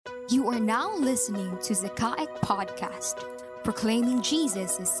You are now listening to Zakaic Podcast, proclaiming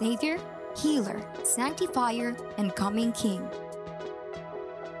Jesus as Savior, Healer, Sanctifier, and Coming King.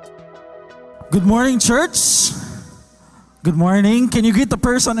 Good morning, church. Good morning. Can you greet the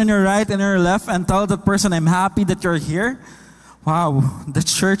person on your right and your left and tell that person, I'm happy that you're here? Wow, the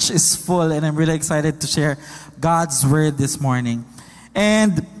church is full and I'm really excited to share God's word this morning.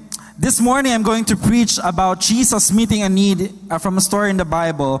 And this morning I'm going to preach about Jesus meeting a need from a story in the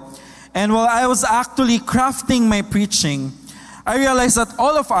Bible. And while I was actually crafting my preaching, I realized that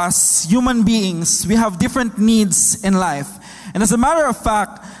all of us, human beings, we have different needs in life. And as a matter of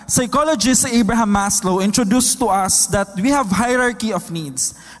fact, psychologist Abraham Maslow introduced to us that we have hierarchy of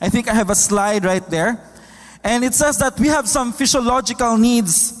needs. I think I have a slide right there. And it says that we have some physiological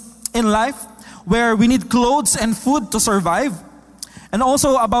needs in life where we need clothes and food to survive. And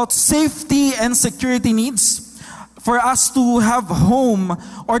also about safety and security needs for us to have home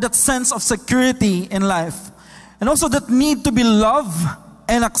or that sense of security in life. And also that need to be loved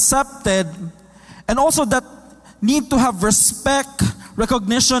and accepted. And also that need to have respect,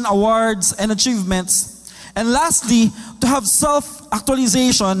 recognition, awards, and achievements. And lastly, to have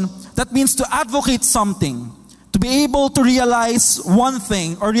self-actualization. That means to advocate something. To be able to realize one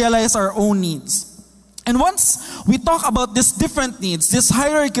thing or realize our own needs. And once we talk about these different needs, this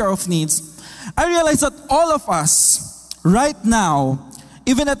hierarchy of needs, I realize that all of us right now,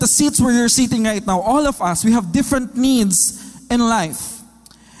 even at the seats where you're sitting right now, all of us, we have different needs in life.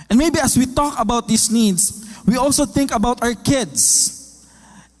 And maybe as we talk about these needs, we also think about our kids.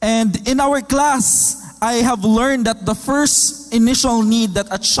 And in our class, I have learned that the first initial need that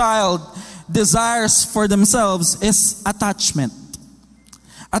a child desires for themselves is attachment.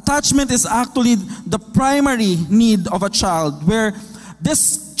 Attachment is actually the primary need of a child, where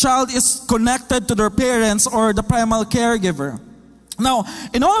this child is connected to their parents or the primal caregiver. Now,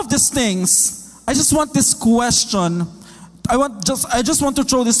 in all of these things, I just want this question. I just want to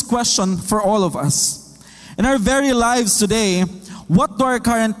throw this question for all of us. In our very lives today, what do our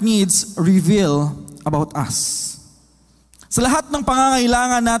current needs reveal about us? Sa lahat ng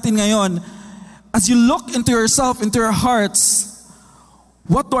pangangailangan natin ngayon, as you look into yourself, into your hearts,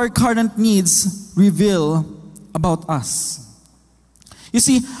 what do our current needs reveal about us? You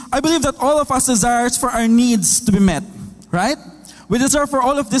see, I believe that all of us desires for our needs to be met, right? We desire for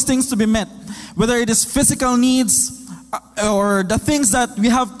all of these things to be met, whether it is physical needs or the things that we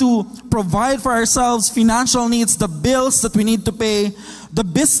have to provide for ourselves, financial needs, the bills that we need to pay, the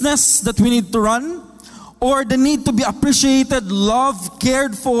business that we need to run, or the need to be appreciated, loved,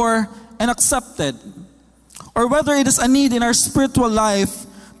 cared for, and accepted. Or whether it is a need in our spiritual life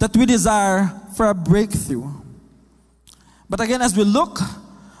that we desire for a breakthrough. But again, as we look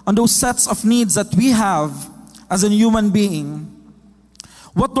on those sets of needs that we have as a human being,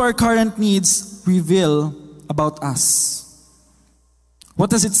 what do our current needs reveal about us? What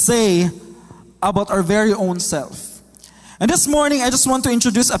does it say about our very own self? And this morning, I just want to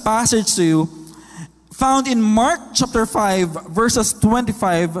introduce a passage to you found in Mark chapter 5, verses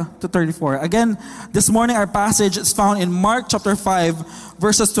 25 to 34. Again, this morning our passage is found in Mark chapter 5,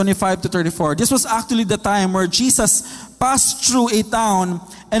 verses 25 to 34. This was actually the time where Jesus passed through a town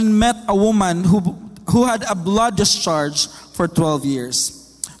and met a woman who had a blood discharge for 12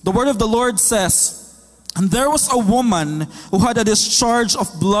 years. The word of the Lord says, and there was a woman who had a discharge of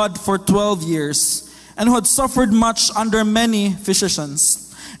blood for 12 years and who had suffered much under many physicians,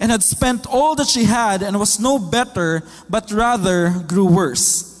 and had spent all that she had and was no better, but rather grew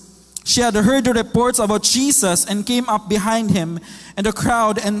worse. She had heard the reports about Jesus and came up behind him in the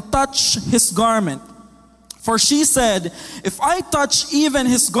crowd and touched his garment. For she said, if I touch even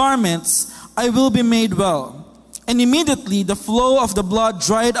his garments, I will be made well. And immediately the flow of the blood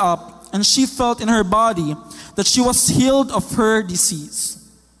dried up, and she felt in her body that she was healed of her disease.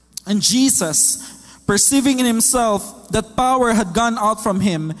 And Jesus, perceiving in himself that power had gone out from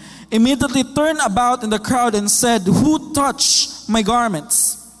him, immediately turned about in the crowd and said, who touched my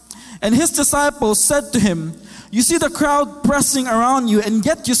garments? And his disciples said to him, you see the crowd pressing around you, and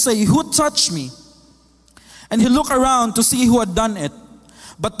yet you say, who touched me? And he looked around to see who had done it.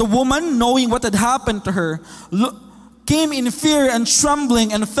 But the woman, knowing what had happened to her, came in fear and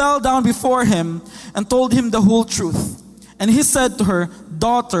trembling and fell down before him and told him the whole truth. And he said to her,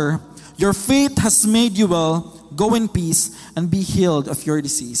 daughter, your faith has made you well. Go in peace and be healed of your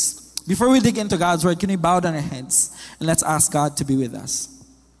disease. Before we dig into God's word, can we bow down our heads and let's ask God to be with us.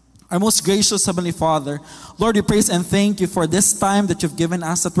 Our most gracious Heavenly Father, Lord, we praise and thank you for this time that you've given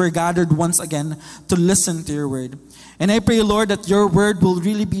us, that we're gathered once again to listen to your word. And I pray, Lord, that your word will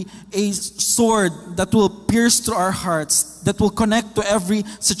really be a sword that will pierce through our hearts, that will connect to every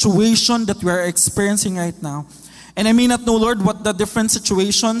situation that we are experiencing right now. And I may not know, Lord, what the different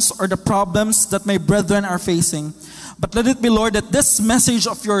situations or the problems that my brethren are facing. But let it be, Lord, that this message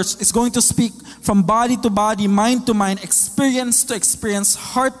of yours is going to speak from body to body, mind to mind, experience to experience,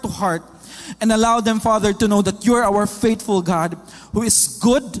 heart to heart, and allow them, Father, to know that you are our faithful God, who is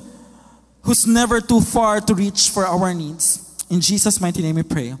good, who's never too far to reach for our needs. In Jesus' mighty name we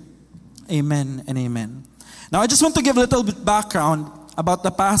pray. Amen and amen. Now I just want to give a little bit background about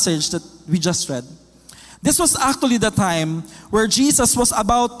the passage that we just read. This was actually the time where Jesus was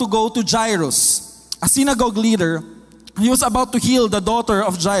about to go to Jairus, a synagogue leader. He was about to heal the daughter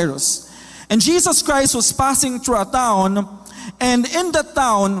of Jairus. And Jesus Christ was passing through a town, and in that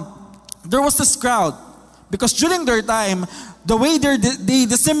town, there was this crowd. Because during their time, the way they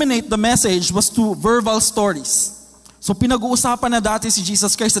disseminate the message was through verbal stories. So pinag-uusapan na dati si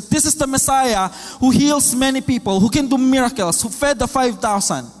Jesus Christ that this is the Messiah who heals many people, who can do miracles, who fed the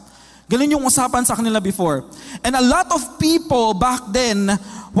 5,000. Ganun yung usapan sa kanila before. And a lot of people back then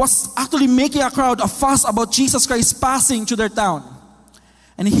was actually making a crowd, a fuss about Jesus Christ passing through their town.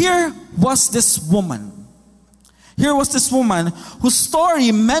 And here was this woman. Here was this woman whose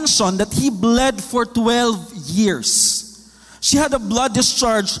story mentioned that he bled for 12 years. She had a blood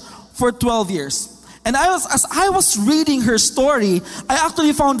discharge for 12 years. And as I was reading her story, I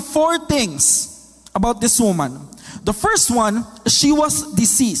actually found 4 things about this woman. The first one, she was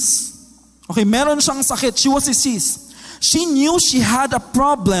diseased. Okay, meron siyang sakit. She was diseased. She knew she had a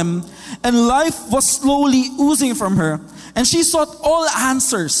problem and life was slowly oozing from her. And she sought all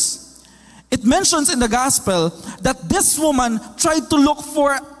answers. It mentions in the gospel that this woman tried to look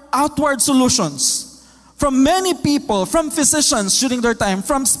for outward solutions from many people, from physicians during their time,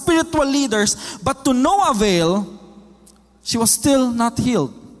 from spiritual leaders, but to no avail, she was still not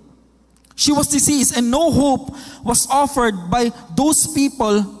healed. She was diseased and no hope was offered by those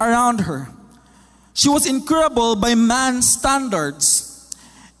people around her. She was incurable by man's standards.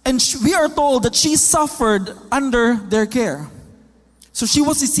 And we are told that she suffered under their care. So she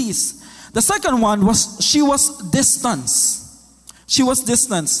was diseased. The second one was she was distanced. She was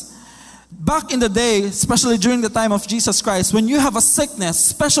distanced. Back in the day, especially during the time of Jesus Christ, when you have a sickness,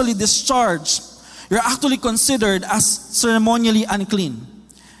 especially discharge, you're actually considered as ceremonially unclean.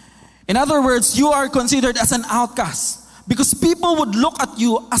 In other words, you are considered as an outcast because people would look at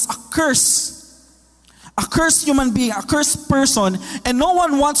you as a cursed human being, a cursed person, and no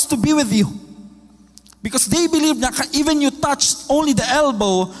one wants to be with you. Because they believe that even you touch only the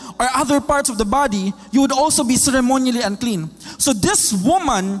elbow or other parts of the body, you would also be ceremonially unclean. So this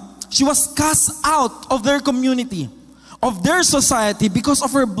woman, she was cast out of their community, of their society because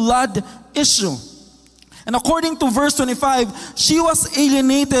of her blood issue. And according to verse 25, she was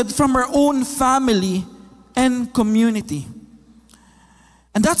alienated from her own family and community.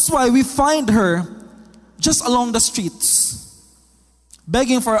 And that's why we find her just along the streets,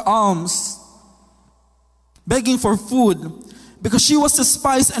 begging for alms, begging for food, because she was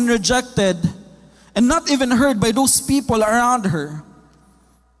despised and rejected and not even heard by those people around her.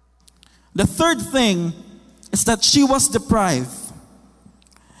 The third thing is that she was deprived.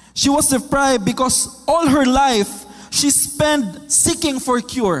 She was deprived because all her life she spent seeking for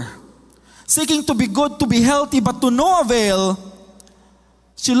cure, seeking to be good, to be healthy, but to no avail.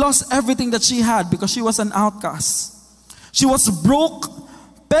 She lost everything that she had because she was an outcast. She was broke,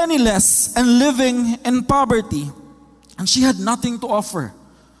 penniless, and living in poverty. And she had nothing to offer.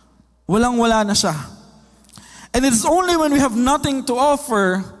 Walang-wala na siya. And it's only when we have nothing to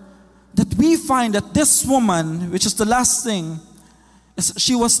offer that we find that this woman, which is the last thing, is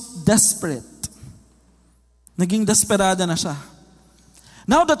she was desperate. Naging desperada na siya.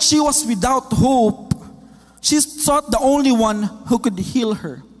 Now that she was without hope, she sought the only one who could heal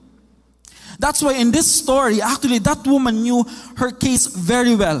her. That's why in this story, actually, that woman knew her case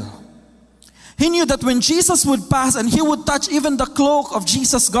very well. He knew that when Jesus would pass and he would touch even the cloak of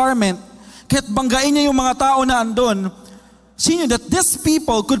Jesus' garment, kahit banggain niya yung mga tao na andun, she knew that these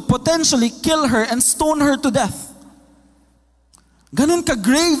people could potentially kill her and stone her to death. Ganun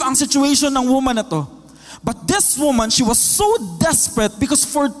ka-grave ang situation ng woman na to. But this woman, she was so desperate because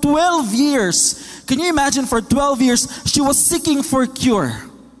for 12 years, can you imagine, for 12 years, she was seeking for cure.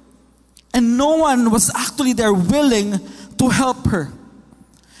 And no one was actually there willing to help her.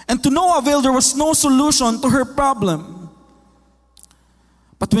 And to no avail, there was no solution to her problem.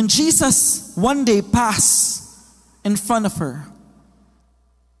 But when Jesus one day passed in front of her,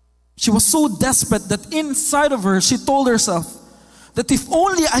 She was so desperate that inside of her, she told herself that if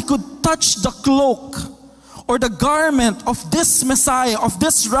only I could touch the cloak or the garment of this Messiah, of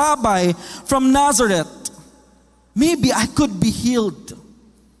this rabbi from Nazareth, maybe I could be healed.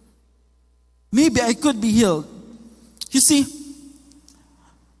 Maybe I could be healed. You see,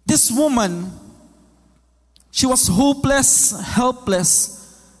 this woman, she was hopeless,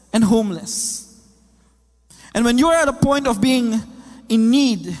 helpless, and homeless. And when you are at a point of being in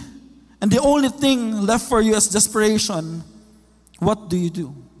need, and the only thing left for you is desperation, what do you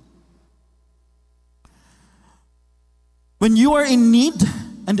do? When you are in need,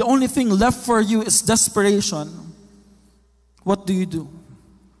 and the only thing left for you is desperation, what do you do?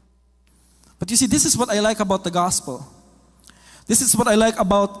 But you see, this is what I like about the gospel. This is what I like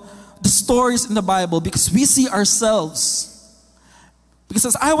about the stories in the Bible, because we see ourselves. Because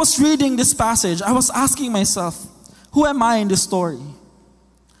as I was reading this passage, I was asking myself, who am I in this story?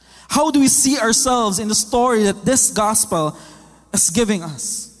 How do we see ourselves in the story that this gospel is giving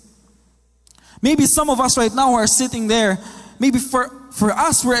us? Maybe some of us right now are sitting there, maybe for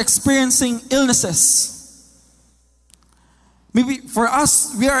us, we're experiencing illnesses. Maybe for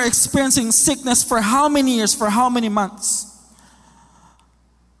us, we are experiencing sickness for how many years, for how many months?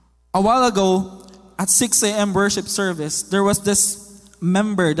 A while ago, at 6 a.m. worship service, there was this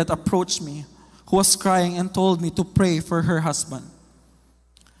member that approached me who was crying and told me to pray for her husband.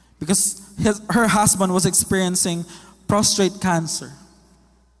 Because her husband was experiencing prostate cancer.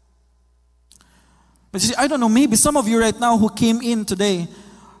 But you see, I don't know, maybe some of you right now who came in today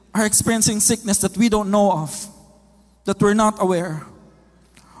are experiencing sickness that we don't know of, that we're not aware.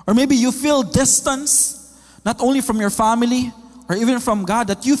 Or maybe you feel distance, not only from your family, or even from God,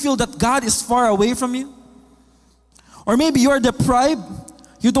 that you feel that God is far away from you. Or maybe you're deprived,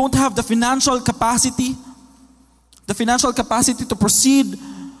 you don't have the financial capacity to proceed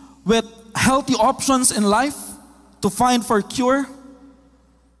with healthy options in life, to find for cure.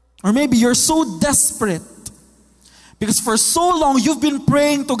 Or maybe you're so desperate because for so long you've been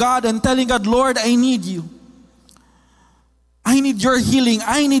praying to God and telling God, Lord, I need you. I need your healing.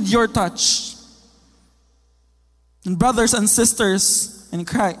 I need your touch. And brothers and sisters in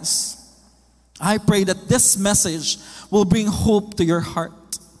Christ, I pray that this message will bring hope to your heart.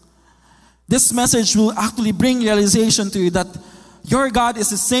 This message will actually bring realization to you that your God is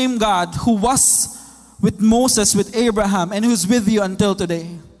the same God who was with Moses, with Abraham, and who's with you until today.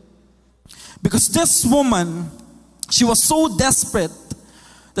 Because this woman, she was so desperate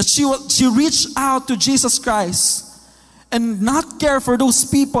that she reached out to Jesus Christ and not care for those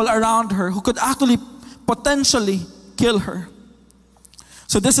people around her who could actually potentially kill her.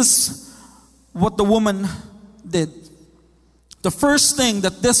 So this is what the woman did. The first thing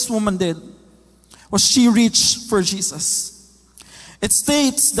that this woman did was she reached for Jesus. It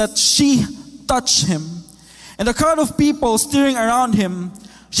states that she touched him. And the crowd of people staring around him,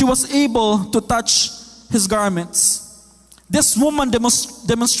 she was able to touch his garments. This woman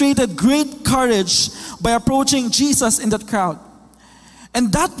demonstrated great courage by approaching Jesus in that crowd.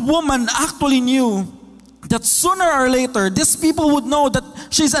 And that woman actually knew that sooner or later, these people would know that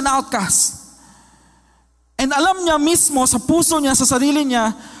she's an outcast. And alam niya mismo sa puso niya, sa sarili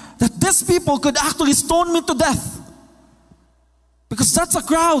niya, that these people could actually stone me to death. Because that's a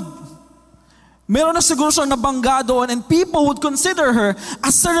crowd. Meron na siguro siyang nabangga doon, and people would consider her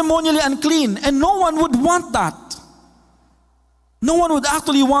as ceremonially unclean. And no one would want that. No one would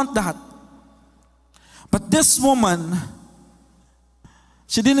actually want that. But this woman,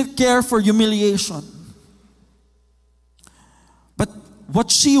 she didn't care for humiliation. But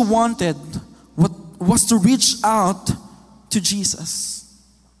what she wanted was to reach out to Jesus.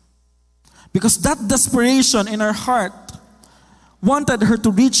 Because that desperation in her heart wanted her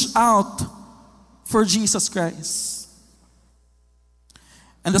to reach out for Jesus Christ.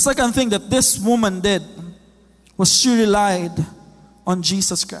 And the second thing that this woman did was she relied on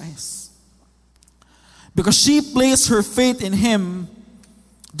Jesus Christ. Because she placed her faith in him,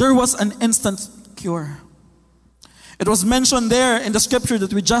 there was an instant cure. It was mentioned there in the scripture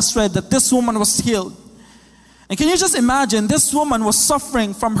that we just read that this woman was healed. And can you just imagine, this woman was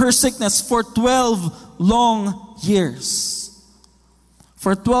suffering from her sickness for 12 long years.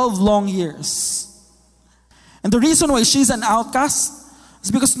 For 12 long years. And the reason why she's an outcast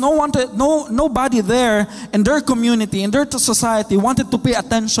is because nobody there in their community, in their society, wanted to pay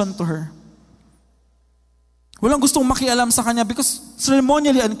attention to her. Walang gustong makialam sa kanya because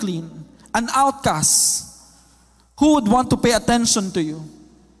ceremonially unclean, an outcast. Who would want to pay attention to you?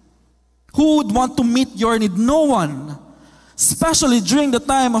 Who would want to meet your need? No one. Especially during the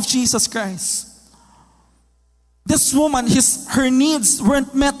time of Jesus Christ. This woman, her needs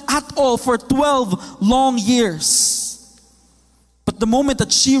weren't met at all for 12 long years. But the moment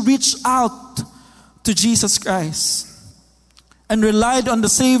that she reached out to Jesus Christ and relied on the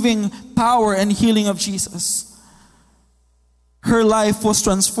saving power and healing of Jesus, her life was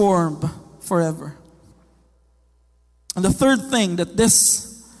transformed forever. And the third thing that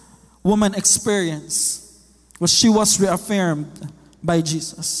this woman experienced was she was reaffirmed by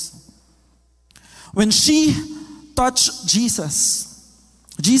Jesus. When she touched Jesus,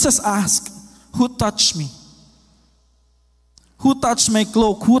 Jesus asked, "Who touched me? Who touched my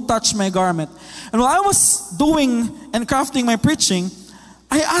cloak? Who touched my garment?" And while I was doing and crafting my preaching,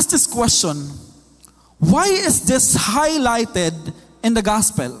 I asked this question: why is this highlighted in the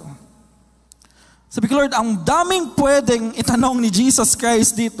gospel? Sabi ko, Lord, ang daming pwedeng itanong ni Jesus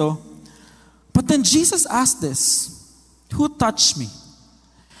Christ dito. But then Jesus asked this: who touched me?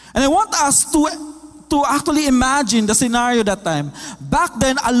 And I want us to actually imagine the scenario that time. Back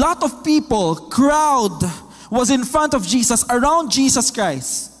then, a lot of people, crowd, was in front of Jesus, around Jesus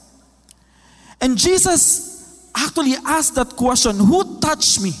Christ. And Jesus actually asked that question, who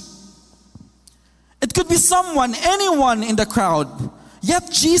touched me? It could be someone, anyone in the crowd.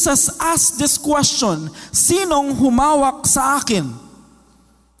 Yet Jesus asked this question, sinong humawak sa akin?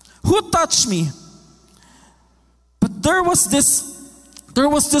 Who touched me? But there was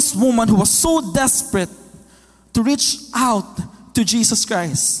this woman who was so desperate to reach out to Jesus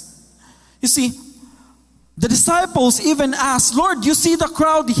Christ. You see, the disciples even asked, Lord, you see the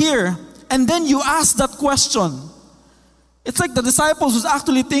crowd here, and then you ask that question. It's like the disciples was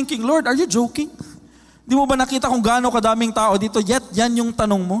actually thinking, Lord, are you joking? Di mo ba nakita kung gaano kadaming tao dito, yet yan yung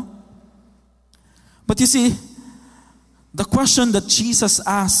tanong mo? But you see, the question that Jesus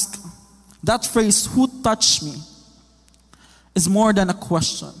asked, that phrase, who touched me, is more than a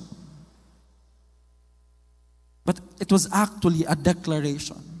question. But it was actually a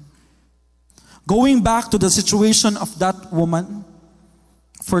declaration. Going back to the situation of that woman,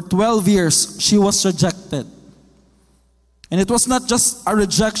 for 12 years, she was rejected. And it was not just a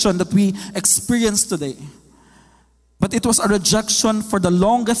rejection that we experience today, but it was a rejection for the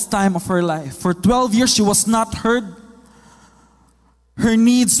longest time of her life. For 12 years, she was not heard. Her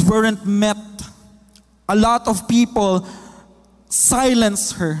needs weren't met. A lot of people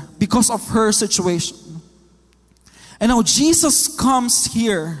silenced her because of her situation. And now Jesus comes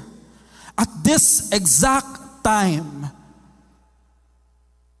here at this exact time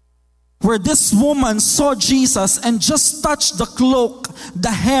where this woman saw Jesus and just touched the cloak, the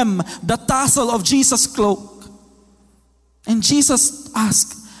hem, the tassel of Jesus' cloak. And Jesus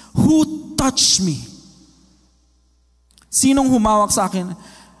asked, who touched me? Sinong humawak sa akin?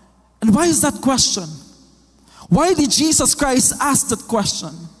 And why is that question? Why did Jesus Christ ask that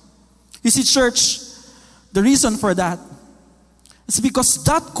question? You see, church, the reason for that is because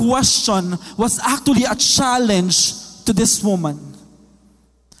that question was actually a challenge to this woman.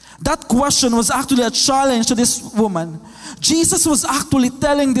 That question was actually a challenge to this woman. Jesus was actually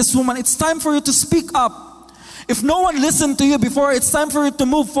telling this woman, it's time for you to speak up. If no one listened to you before, it's time for you to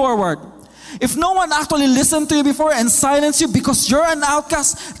move forward. If no one actually listened to you before and silenced you because you're an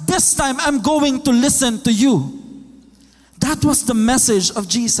outcast, this time I'm going to listen to you. That was the message of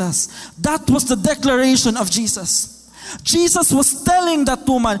Jesus. That was the declaration of Jesus. Jesus was telling that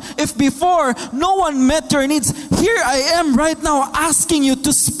woman, if before no one met your needs, here I am right now asking you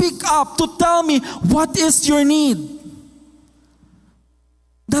to speak up, to tell me what is your need.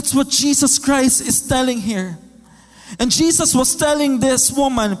 That's what Jesus Christ is telling here. And Jesus was telling this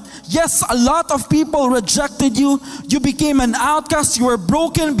woman, yes, a lot of people rejected you. You became an outcast. You were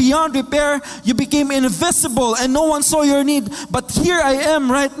broken beyond repair. You became invisible and no one saw your need. But here I am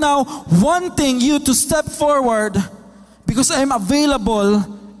right now wanting you to step forward because I am available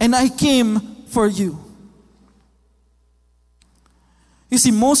and I came for you. You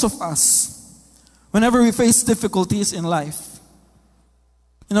see, most of us, whenever we face difficulties in life,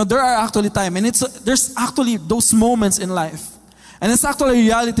 there are actually times, and there's actually those moments in life, and it's actually a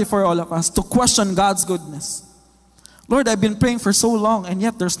reality for all of us to question God's goodness. Lord, I've been praying for so long, and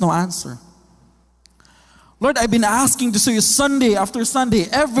yet there's no answer. Lord, I've been asking to see you Sunday after Sunday,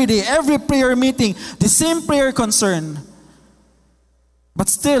 every day, every prayer meeting, the same prayer concern. But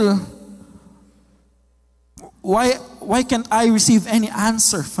still, why can't I receive any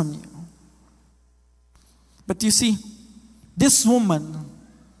answer from you? But you see, this woman,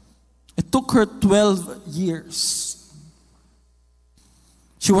 it took her 12 years.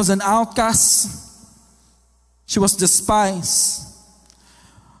 She was an outcast. She was despised.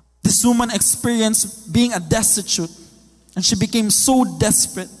 This woman experienced being a destitute, and she became so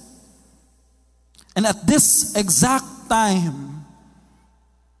desperate. And at this exact time,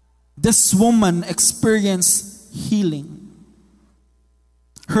 this woman experienced healing.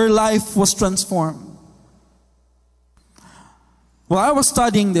 Her life was transformed. While I was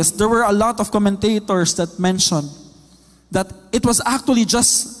studying this, there were a lot of commentators that mentioned that it was actually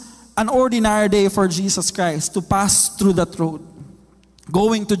just an ordinary day for Jesus Christ to pass through that road,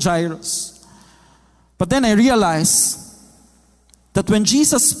 going to Jairus. But then I realized that when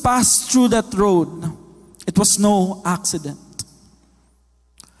Jesus passed through that road, it was no accident.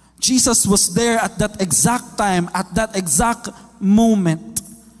 Jesus was there at that exact time, at that exact moment,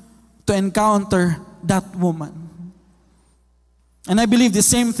 to encounter that woman. And I believe the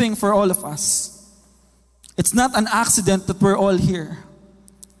same thing for all of us. It's not an accident that we're all here.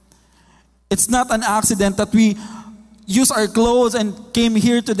 It's not an accident that we use our clothes and came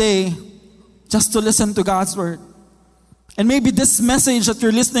here today just to listen to God's word. And maybe this message that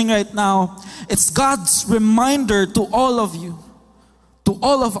you're listening right now, it's God's reminder to all of you, to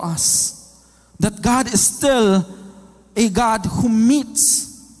all of us, that God is still a God who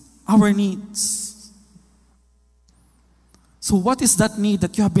meets our needs. So what is that need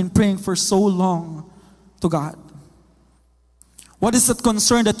that you have been praying for so long to God? What is that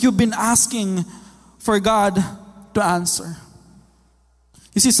concern that you've been asking for God to answer?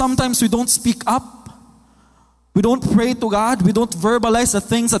 You see, sometimes we don't speak up. We don't pray to God. We don't verbalize the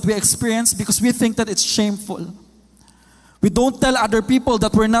things that we experience because we think that it's shameful. We don't tell other people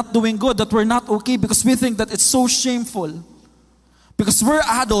that we're not doing good, that we're not okay, because we think that it's so shameful. Because we're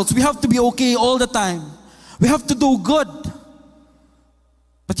adults, we have to be okay all the time. We have to do good.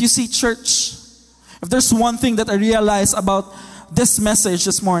 But you see, church, if there's one thing that I realize about this message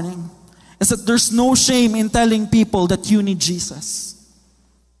this morning, is that there's no shame in telling people that you need Jesus.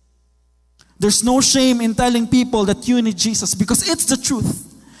 There's no shame in telling people that you need Jesus because it's the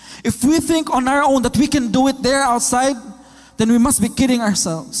truth. If we think on our own that we can do it there outside, then we must be kidding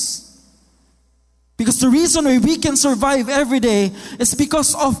ourselves. Because the reason why we can survive every day is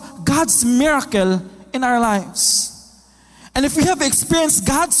because of God's miracle in our lives. And if we have experienced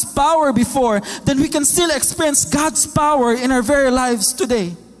God's power before, then we can still experience God's power in our very lives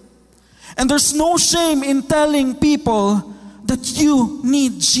today. And there's no shame in telling people that you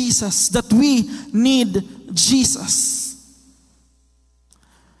need Jesus, that we need Jesus.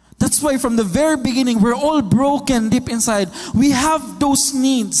 That's why from the very beginning, we're all broken deep inside. We have those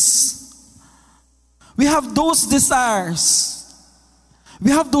needs. We have those desires.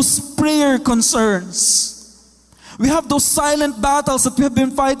 We have those prayer concerns. We have those silent battles that we have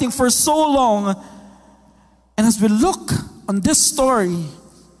been fighting for so long. And as we look on this story,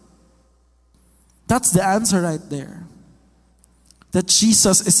 that's the answer right there. That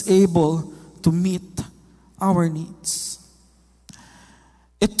Jesus is able to meet our needs.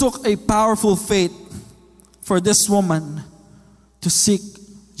 It took a powerful faith for this woman to seek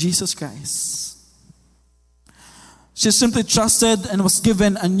Jesus Christ. She simply trusted and was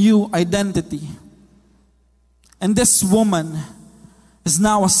given a new identity. And this woman is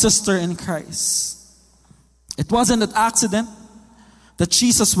now a sister in Christ. It wasn't an accident that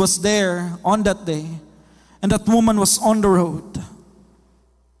Jesus was there on that day and that woman was on the road.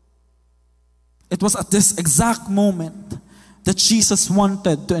 It was at this exact moment that Jesus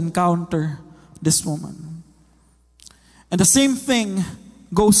wanted to encounter this woman. And the same thing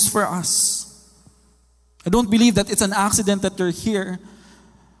goes for us. I don't believe that it's an accident that you're here,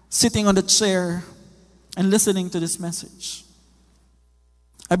 sitting on the chair and listening to this message.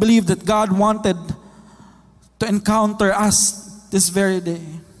 I believe that God wanted to encounter us this very day.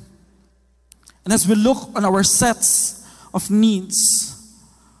 And as we look on our sets of needs,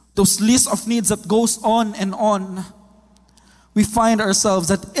 those lists of needs that goes on and on, we find ourselves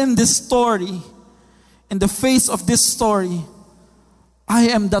that in this story, in the face of this story, I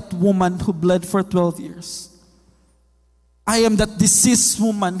am that woman who bled for 12 years. I am that diseased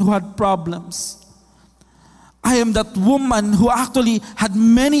woman who had problems. I am that woman who actually had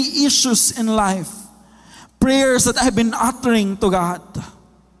many issues in life. Prayers that I've been uttering to God.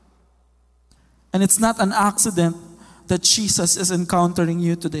 And it's not an accident that Jesus is encountering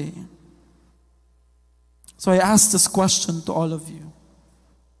you today. So I ask this question to all of you.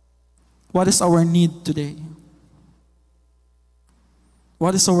 What is our need today?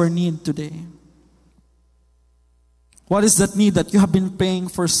 What is our need today? What is that need that you have been praying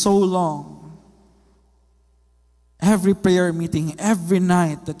for so long? Every prayer meeting, every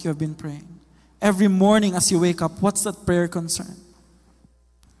night that you have been praying, every morning as you wake up, what's that prayer concern?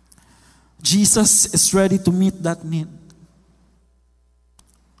 Jesus is ready to meet that need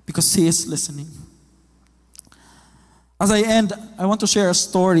because He is listening. As I end, I want to share a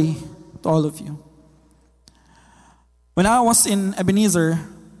story to all of you. When I was in Ebenezer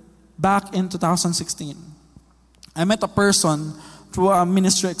back in 2016, I met a person through a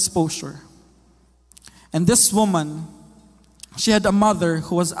ministry exposure. And this woman, she had a mother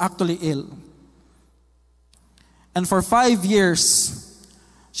who was actually ill. And for 5 years,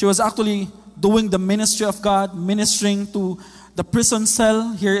 she was actually doing the ministry of God, ministering to the prison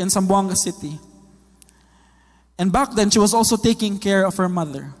cell here in Zamboanga City. And back then, she was also taking care of her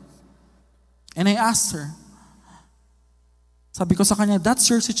mother. And I asked her, sabi ko sa kanya, that's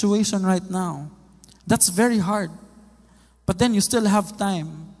your situation right now. That's very hard. But then you still have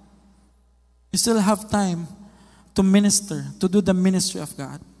time. You still have time to minister, to do the ministry of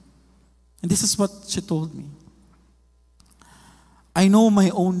God. And this is what she told me. I know my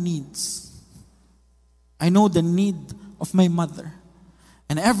own needs. I know the need of my mother.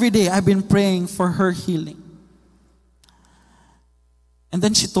 And every day I've been praying for her healing. And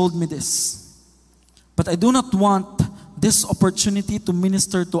then she told me this. But I do not want this opportunity to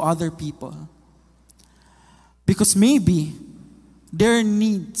minister to other people. Because maybe their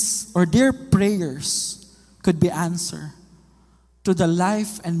needs or their prayers could be answered to the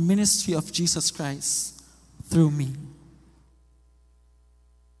life and ministry of Jesus Christ through me.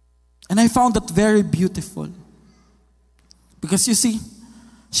 And I found that very beautiful. Because you see,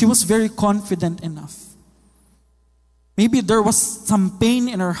 she was very confident enough. Maybe there was some pain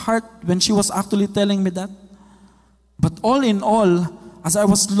in her heart when she was actually telling me that. But all in all, as I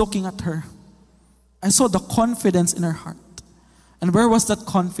was looking at her, I saw the confidence in her heart. And where was that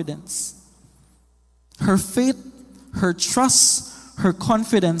confidence? Her faith, her trust, her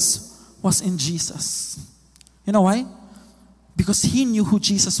confidence was in Jesus. You know why? Because he knew who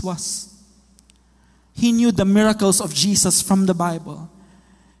Jesus was. He knew the miracles of Jesus from the Bible.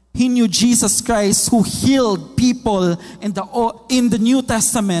 He knew Jesus Christ who healed people in the New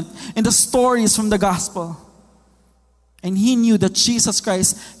Testament, in the stories from the gospel. And he knew that Jesus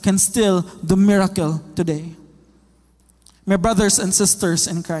Christ can still do miracle today. My brothers and sisters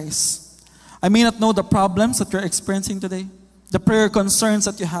in Christ, I may not know the problems that you're experiencing today, the prayer concerns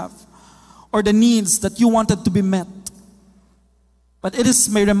that you have, or the needs that you wanted to be met. But it is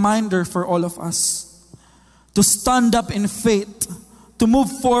my reminder for all of us to stand up in faith, to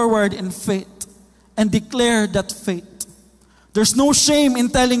move forward in faith, and declare that faith. There's no shame in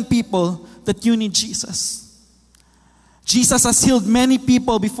telling people that you need Jesus. Jesus has healed many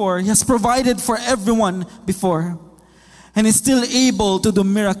people before. He has provided for everyone before. And is still able to do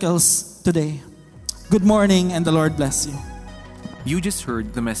miracles today. Good morning and the Lord bless you. You just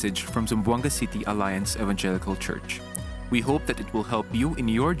heard the message from Zamboanga City Alliance Evangelical Church. We hope that it will help you in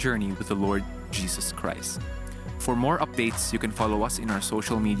your journey with the Lord Jesus Christ. For more updates, you can follow us in our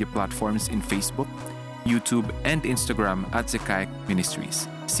social media platforms in Facebook, YouTube, and Instagram at Zakaic Ministries.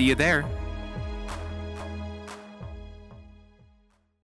 See you there!